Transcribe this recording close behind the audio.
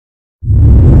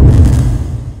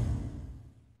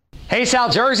Hey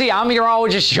South Jersey, I'm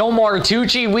meteorologist Joe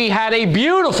Martucci. We had a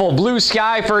beautiful blue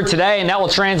sky for today, and that will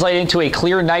translate into a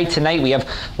clear night tonight. We have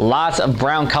lots of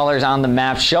brown colors on the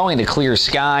map showing the clear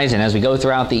skies, and as we go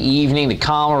throughout the evening, the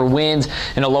calmer winds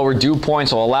and the lower dew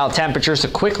points will allow temperatures to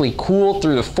quickly cool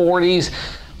through the 40s.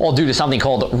 All due to something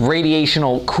called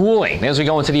radiational cooling. As we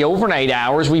go into the overnight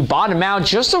hours, we bottom out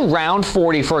just around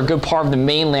 40 for a good part of the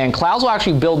mainland. Clouds will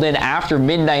actually build in after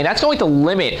midnight. That's going to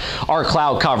limit our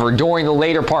cloud cover during the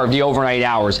later part of the overnight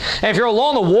hours. And if you're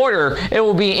along the water, it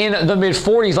will be in the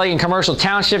mid-40s, like in Commercial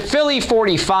Township, Philly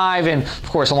 45, and of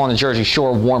course along the Jersey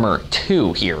Shore, warmer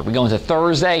too here. We go into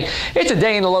Thursday. It's a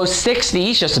day in the low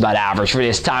 60s, just about average for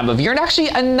this time of year, and actually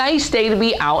a nice day to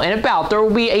be out and about. There will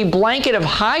be a blanket of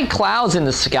high clouds in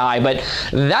the sky, but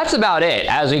that's about it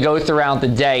as we go throughout the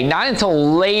day. Not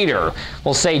until later,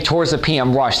 we'll say towards the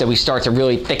PM rush, that we start to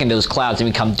really thicken those clouds and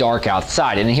become dark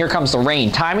outside. And then here comes the rain.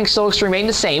 Timing still looks to remain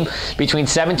the same between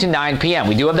 7 to 9 p.m.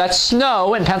 We do have that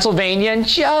snow in Pennsylvania and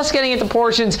just getting into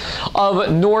portions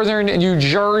of northern New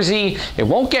Jersey. It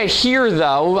won't get here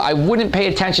though. I wouldn't pay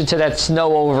attention to that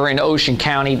snow over in Ocean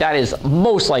County. That is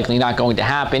most likely not going to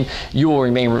happen. You will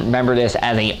remember this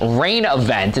as a rain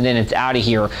event, and then it's out of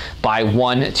here by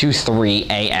 1 to 3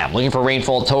 a.m. Looking for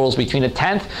rainfall totals between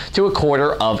 1/10 to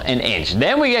 1/4 of an inch.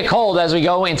 Then we get cold as we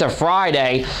go into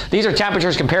Friday. These are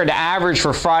temperatures compared to average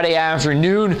for Friday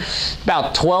afternoon.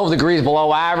 About 12 degrees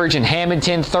below average in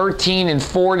Hamilton, 13 and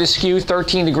Fortescue,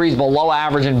 13 degrees below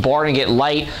average in Barnegat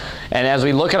Light. And as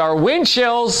we look at our wind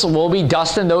chills, we'll be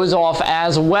dusting those off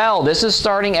as well. This is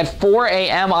starting at 4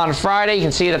 a.m. on Friday. You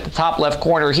can see it at the top left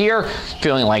corner here,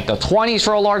 feeling like the 20s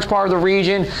for a large part of the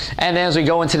region. And then as we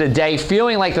go into the day,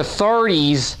 feeling like the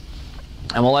 30s.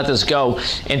 And we'll let this go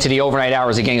into the overnight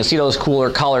hours again. You'll see those cooler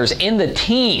colors in the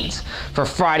teens for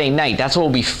Friday night. That's what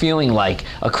we'll be feeling like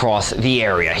across the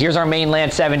area. Here's our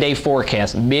mainland 7-day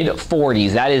forecast,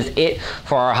 mid-40s. That is it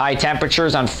for our high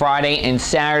temperatures on Friday and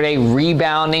Saturday,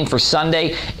 rebounding for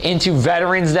Sunday into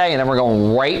Veterans Day, and then we're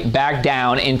going right back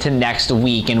down into next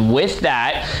week. And with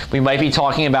that, we might be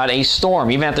talking about a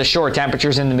storm. Even at the shore,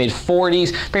 temperatures in the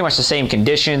mid-40s, pretty much the same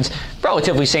conditions,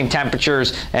 relatively same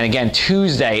temperatures. And again,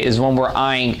 Tuesday is when we're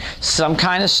eyeing some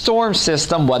kind of storm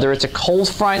system, whether it's a cold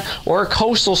front or a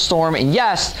coastal storm. And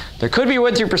yes, there could be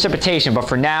wind through precipitation, but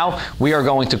for now, we are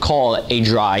going to call it a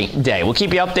dry day. We'll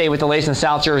keep you updated with the latest in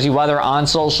South Jersey weather on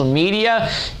social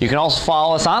media. You can also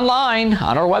follow us online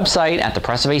on our website at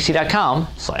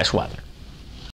thepressofac.com/weather.